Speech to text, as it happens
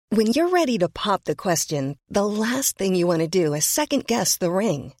When you're ready to pop the question, the last thing you want to do is second-guess the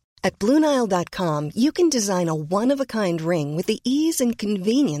ring. At BlueNile.com, you can design a one-of-a-kind ring with the ease and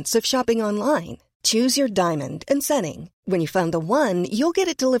convenience of shopping online. Choose your diamond and setting. When you find the one, you'll get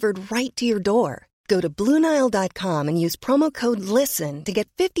it delivered right to your door. Go to BlueNile.com and use promo code LISTEN to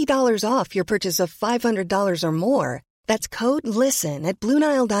get $50 off your purchase of $500 or more. That's code LISTEN at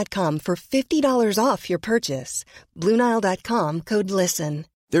BlueNile.com for $50 off your purchase. BlueNile.com, code LISTEN.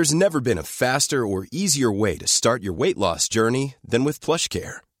 There's never been a faster or easier way to start your weight loss journey than with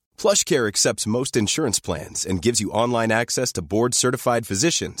PlushCare. PlushCare accepts most insurance plans and gives you online access to board-certified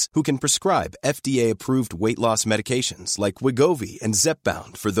physicians who can prescribe FDA-approved weight loss medications like Wegovy and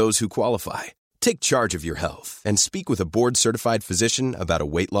Zepbound for those who qualify. Take charge of your health and speak with a board-certified physician about a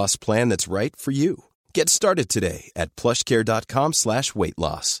weight loss plan that's right for you. Get started today at plushcare.com/weight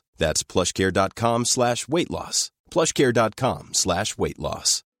loss. That's plushcare.com/weight loss. plushcare.com/weight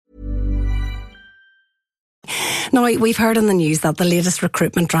loss. Now, we've heard in the news that the latest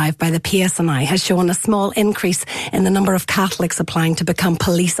recruitment drive by the PSNI has shown a small increase in the number of Catholics applying to become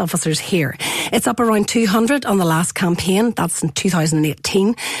police officers here. It's up around 200 on the last campaign, that's in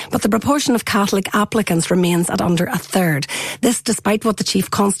 2018, but the proportion of Catholic applicants remains at under a third. This despite what the Chief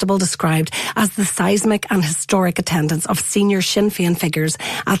Constable described as the seismic and historic attendance of senior Sinn Féin figures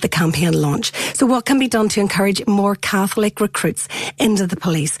at the campaign launch. So what can be done to encourage more Catholic recruits into the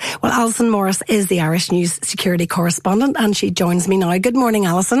police? Well, Alison Morris is the Irish News security correspondent and she joins me now. Good morning,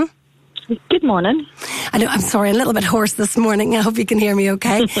 Alison. Good morning. I know, I'm sorry, a little bit hoarse this morning. I hope you can hear me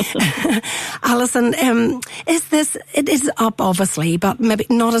okay. Alison, it is up obviously, but maybe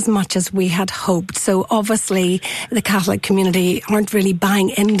not as much as we had hoped. So obviously the Catholic community aren't really buying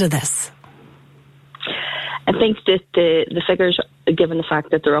into this. I think that the figures, given the fact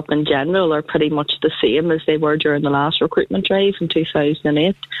that they're up in general, are pretty much the same as they were during the last recruitment drive in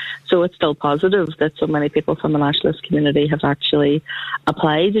 2008. So it's still positive that so many people from the nationalist community have actually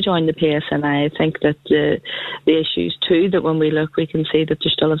applied to join the PSNI. I think that the issues too, that when we look, we can see that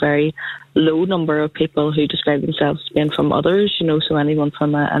there's still a very low number of people who describe themselves as being from others. So anyone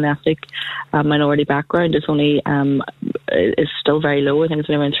from an ethnic minority background is only is still very low. I think it's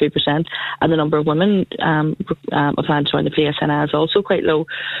only around 3%, and the number of women applying to join the PSNI is also quite low.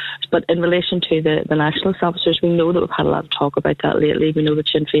 But in relation to the nationalist officers, we know that we've had a lot of talk about that lately. We know that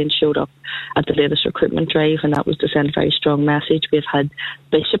Sinn Féin showed up at the latest recruitment drive, and that was to send a very strong message. We've had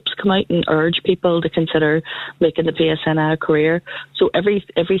bishops come out and urge people to consider making the PSNI a career. So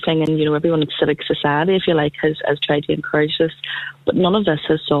everything, and everyone in civic society, if you like, has tried to encourage this. But none of this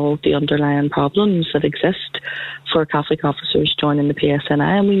has solved the underlying problems that exist for Catholic officers joining the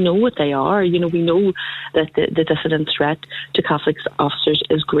PSNI, and we know what they are. We know that the dissident threat to Catholic officers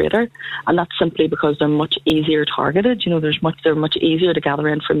is greater, and that's simply because they're much easier targeted. They're much easier to gather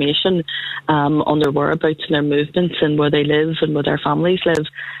information on their whereabouts and their movements and where they live and where their families live.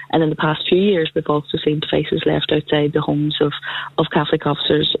 And in the past few years, we've also seen devices left outside the homes of Catholic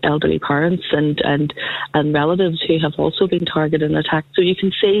officers, elderly parents and relatives who have also been targeted and attacked. So you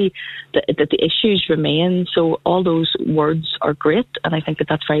can see that the issues remain. So all those words are great, and I think that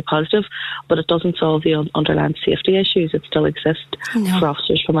that's very positive, but it doesn't solve the underlying safety issues that still exist for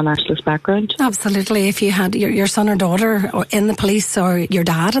officers from a nationalist background. Absolutely. If you had your son or daughter in the police, or your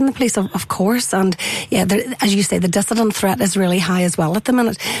dad in the police, of course, and as you say, the dissident threat is really high as well at the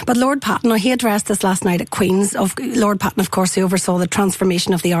minute. But Lord Patton, he addressed this last night at Queen's. Lord Patton, of course, who oversaw the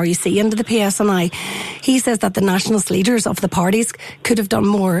transformation of the RUC into the PSNI. He says that the nationalist leaders of the parties could have done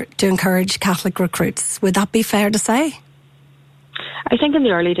more to encourage Catholic recruits. Would that be fair to say? I think in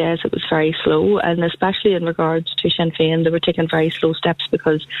the early days it was very slow, and especially in regards to Sinn Féin, they were taking very slow steps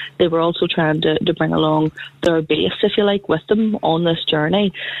because they were also trying to bring along their base, if you like, with them on this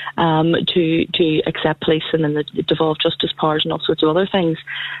journey to accept policing and the devolved justice powers and all sorts of other things.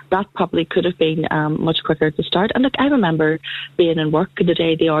 That probably could have been much quicker to start. And look, I remember being in work the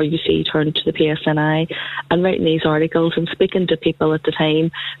day the RUC turned to the PSNI and writing these articles and speaking to people at the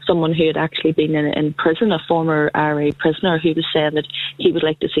time, someone who had actually been in prison, a former IRA prisoner, who was saying that he would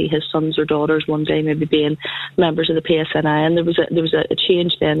like to see his sons or daughters one day maybe being members of the PSNI. And there was a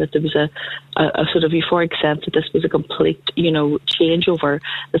change then, that there was a sort of euphoric sense that this was a complete, changeover,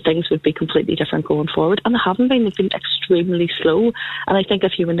 that things would be completely different going forward. And they haven't been. They've been extremely slow. And I think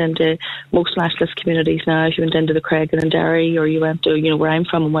if you went into most nationalist communities now, if you went into the Creggan and Derry, or you went to, where I'm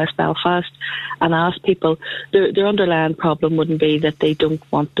from in West Belfast, and asked people, their underlying problem wouldn't be that they don't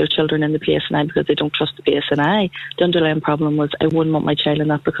want their children in the PSNI because they don't trust the PSNI. The underlying problem was, I wouldn't want my child in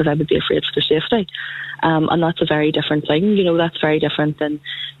that because I would be afraid for their safety. And that's a very different thing. That's very different than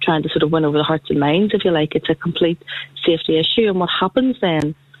trying to sort of win over the hearts and minds, if you like. It's a complete safety issue. And what happens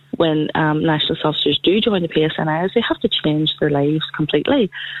then when national officers do join the PSNI is they have to change their lives completely.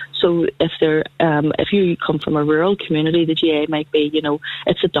 So if you come from a rural community, the GA might be,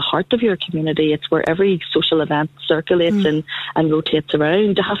 it's at the heart of your community. It's where every social event circulates and rotates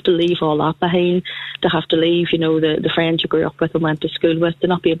around. To have to leave all that behind, to have to leave, the friends you grew up with and went to school with, to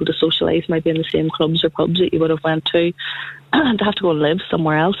not be able to socialise maybe in the same clubs or pubs that you would have went to, and to have to go and live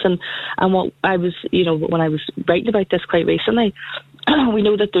somewhere else. And what I was, when I was writing about this quite recently, we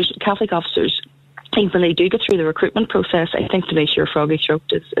know that there's Catholic officers, I think when they do get through the recruitment process, I think Denise, your froggy throat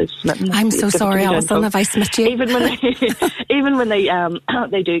is smitten. I'm so sorry, Alison, have I smit you? Even when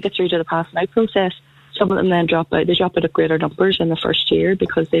they do get through to the passing out process, some of them then drop out. They drop out at greater numbers in the first year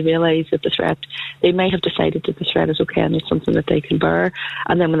because they realise that the threat, they may have decided that the threat is okay and it's something that they can bear.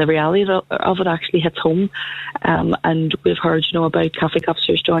 And then when the reality of it actually hits home, and we've heard, about Catholic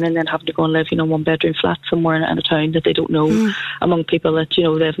officers joining and then having to go and live, one bedroom flat somewhere in a town that they don't know, among people that,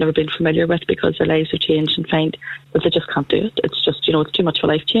 they've never been familiar with because their lives have changed, and find that they just can't do it. It's just, it's too much of a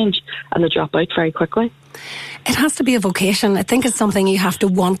life change, and they drop out very quickly. It has to be a vocation. I think it's something you have to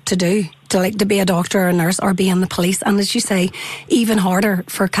want to do, to be a doctor or a nurse or be in the police. And as you say, even harder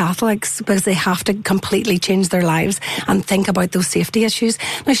for Catholics because they have to completely change their lives and think about those safety issues.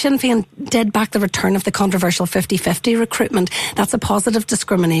 Now, Sinn Féin did back the return of the controversial 50-50 recruitment. That's a positive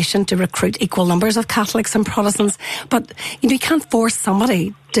discrimination to recruit equal numbers of Catholics and Protestants. But you can't force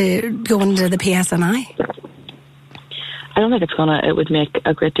somebody to go into the PSNI. I don't think it would make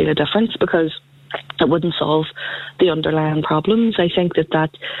a great deal of difference because it wouldn't solve the underlying problems. I think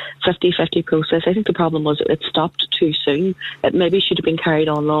that 50-50 process, I think the problem was it stopped too soon. It maybe should have been carried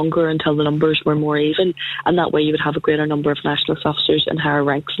on longer until the numbers were more even, and that way you would have a greater number of nationalist officers in higher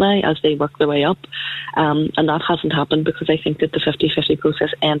ranks now as they work their way up. And that hasn't happened because I think that the 50-50 process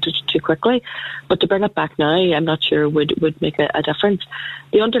ended too quickly. But to bring it back now, I'm not sure would make a difference.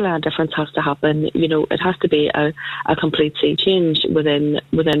 The underlying difference has to happen. It has to be a complete sea change within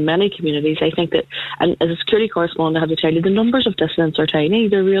many communities. I think that, and as a security correspondent, I have to tell you, the numbers of dissidents are tiny.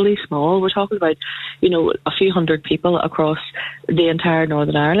 They're really small. We're talking about, a few hundred people across the entire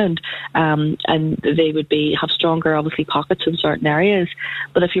Northern Ireland, and they would have stronger, obviously, pockets in certain areas.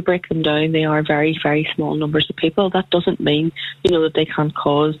 But if you break them down, they are very, very small numbers of people. That doesn't mean, that they can't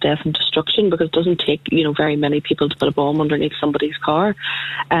cause death and destruction, because it doesn't take, very many people to put a bomb underneath somebody's car.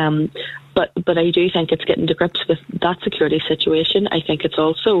 But I do think it's getting to grips with that security situation. I think it's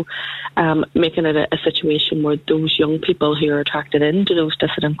also making it a situation where those young people who are attracted into those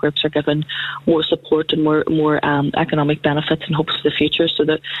dissident groups are given more support and more economic benefits and hopes for the future, so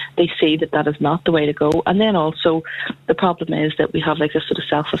that they see that is not the way to go. And then also the problem is that we have this sort of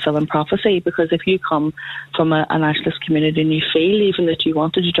self-fulfilling prophecy, because if you come from a nationalist community and you feel even that you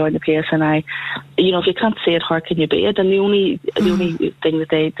wanted to join the PSNI, if you can't say it, how can you be it? And the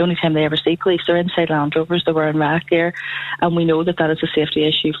only time they ever see police, they're inside Land Rovers, they're wearing RAC gear, and we know that is a safety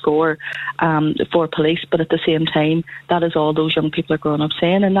issue for police. But at the same time, that is all those young people are growing up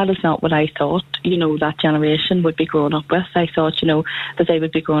saying, and that is not what I thought that generation would be growing up with. I thought that they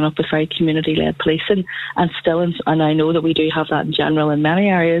would be growing up with very community-led policing, and I know that we do have that in general in many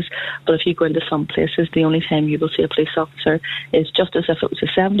areas, but if you go into some places, the only time you will see a police officer is just as if it was the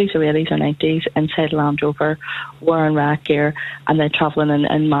 70s or 80s or 90s, inside Land Rover, wearing RAC gear, and then travelling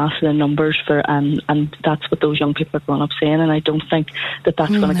in mass and in numbers and that's what those young people are growing up saying. And I don't think that's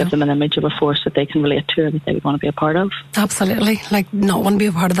going to give them an image of a force that they can relate to and that they would want to be a part of. Absolutely, not want to be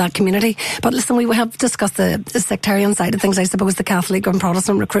a part of that community. But listen, we have discussed the sectarian side of things, I suppose, the Catholic and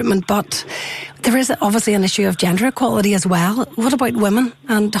Protestant recruitment, but there is obviously an issue of gender equality as well. What about women,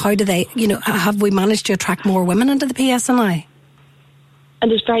 and how do they, have we managed to attract more women into the PSNI? And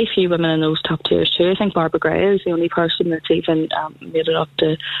there's very few women in those top tiers too. I think Barbara Gray is the only person that's even made it up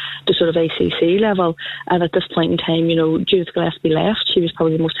to sort of ACC level. And at this point in time, Judith Gillespie left. She was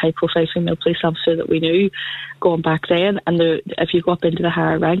probably the most high-profile female police officer that we knew going back then. And if you go up into the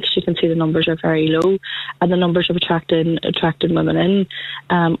higher ranks, you can see the numbers are very low, and the numbers of attracting women in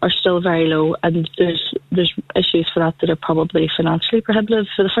are still very low. And there's issues for that are probably financially prohibitive.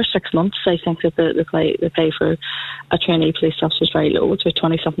 For the first 6 months, I think that the pay for a trainee police officer is very low. It's about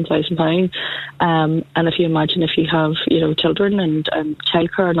 £27,000. And if you imagine if you have children and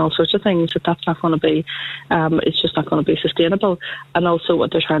childcare and all sorts of things, that's not going to be it's just not going to be sustainable. And also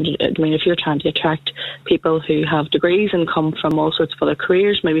what they're trying to if you're trying to attract people who have degrees and come from all sorts of other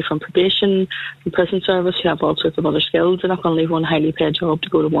careers, maybe from probation, from prison service, who have all sorts of other skills, they're not going to leave one highly paid job to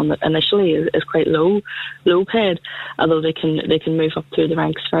go to one that initially is quite low. low paid, although they can move up through the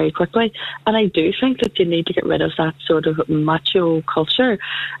ranks very quickly. And I do think that you need to get rid of that sort of macho culture.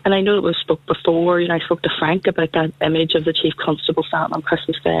 And I know that we spoke before, I spoke to Frank about that image of the chief constable standing on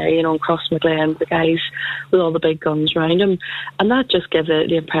Christmas Day, in Crossmaglen, the guys with all the big guns around him. And that just gives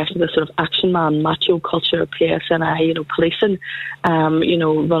the impression of the sort of action man, macho culture of PSNI, policing,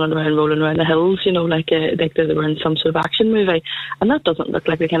 running around, rolling around the hills, like they were in some sort of action movie. And that doesn't look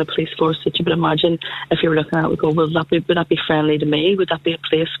like the kind of police force that you would imagine if you were looking at it. Would go, would that be friendly to me? Would that be a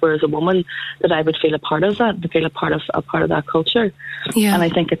place where, as a woman, that I would feel a part of that, to feel a part of that culture? Yeah. And I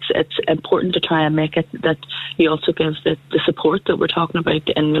think it's important to try and make it that you also give the support that we're talking about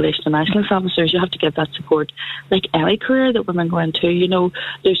in relation to nationalist officers. You have to give that support, like any career that women go into.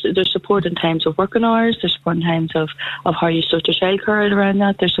 There's support in times of working hours. There's support in times of how you sort your childcare out around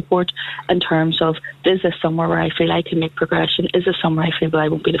that. There's support in terms of, is this somewhere where I feel I can make progression? Is this somewhere I feel that I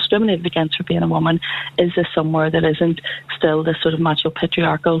won't be discriminated against for being a woman? Is this somewhere that isn't still this sort of macho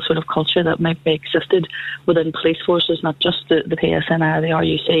patriarchal sort of culture that might be existed within police forces, not just the PSNI or the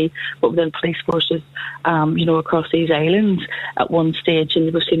RUC, but within police forces, across these islands at one stage?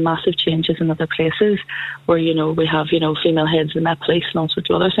 And we've seen massive changes in other places where, we have, female heads in the Met Police and all sorts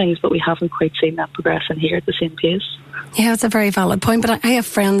of other things, but we haven't quite seen that progressing here at the same pace. Yeah, it's a very valid point, but I have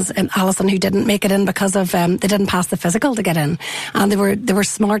friends, Alison, who didn't make it in because of they didn't pass the physical to get in, and they were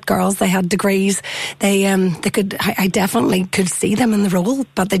smart girls. They had degrees. I definitely could see them in the role,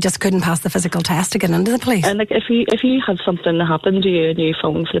 but they just couldn't pass the physical test to get into the police. And if you have something happen to you and you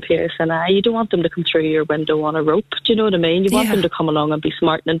phone for the PSNI, you don't want them to come through your window on a rope. Do you know what I mean? You want them to come along and be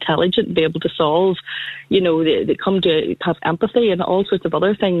smart and intelligent and be able to solve. They come to have empathy and all sorts of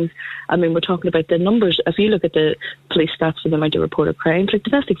other things. I mean, we're talking about the numbers. If you look at the police stats for the amount of reported crimes, like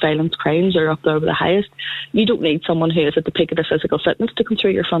domestic violence crimes are up there with the highest. You don't need someone who is at the peak of their physical fitness to come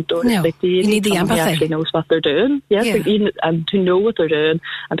through your front door. No, you need the empathy. Who actually knows what they're doing. Yes, and to know what they're doing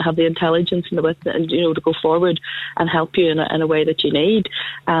and to have the intelligence and the wit, and to go forward and help you in a way that you need.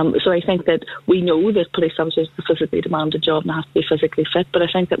 So I think that we know that police officers have a physically demanded job and have to be physically fit, but I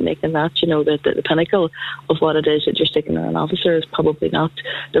think that making that, the pinnacle of what it is that you're sticking in an officer is probably not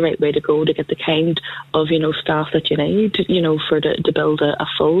the right way to go to get the kind of, staff that you need, to build a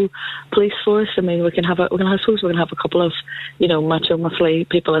full police force. I mean, we're going to have a couple of, macho muscly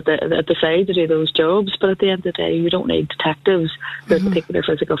people at the side to do those jobs, but at the end of the day, we don't need detectives who are at the peak of their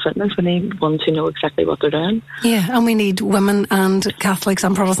physical fitness. We need ones who know exactly what they're doing. Yeah, and we need women and Catholics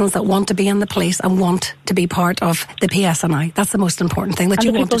and Protestants that want to be in the police and want to be part of the PSNI. That's the most important thing that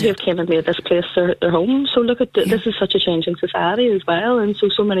you want to do. And the people who came and made this place their home. So look at this is such a changing society as well, and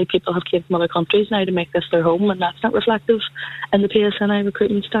so many people have came from other countries now to make this their home, and that's not reflective in the PSNI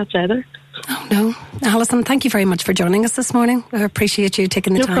recruitment stats either. Oh no, Alison, thank you very much for joining us this morning. I appreciate you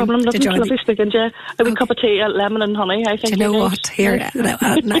taking the time. No problem. To join. Lovely speaking to you. A wee cup of tea, lemon and honey. I think. Do you know what? Here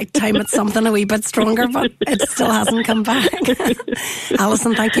at night time, it's something a wee bit stronger, but it still hasn't come back.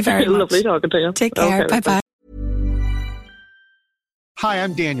 Alison, thank you very much. Lovely talking to you. Take care. Bye bye. Hi,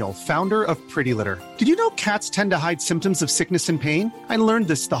 I'm Daniel, founder of Pretty Litter. Did you know cats tend to hide symptoms of sickness and pain? I learned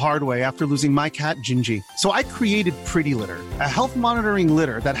this the hard way after losing my cat, Gingy. So I created Pretty Litter, a health monitoring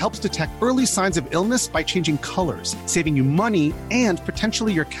litter that helps detect early signs of illness by changing colors, saving you money and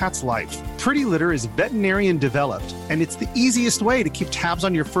potentially your cat's life. Pretty Litter is veterinarian developed, and it's the easiest way to keep tabs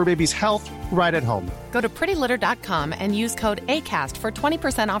on your fur baby's health right at home. Go to prettylitter.com and use code ACAST for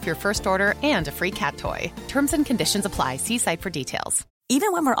 20% off your first order and a free cat toy. Terms and conditions apply. See site for details.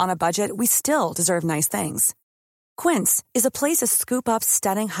 Even when we're on a budget, we still deserve nice things. Quince is a place to scoop up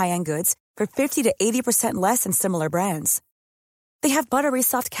stunning high-end goods for 50 to 80% less than similar brands. They have buttery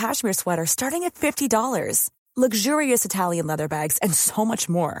soft cashmere sweaters starting at $50, luxurious Italian leather bags, and so much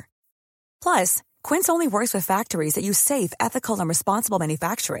more. Plus, Quince only works with factories that use safe, ethical, and responsible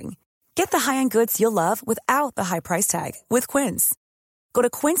manufacturing. Get the high-end goods you'll love without the high price tag with Quince. Go to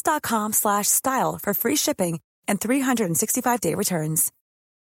quince.com/style for free shipping and 365-day returns.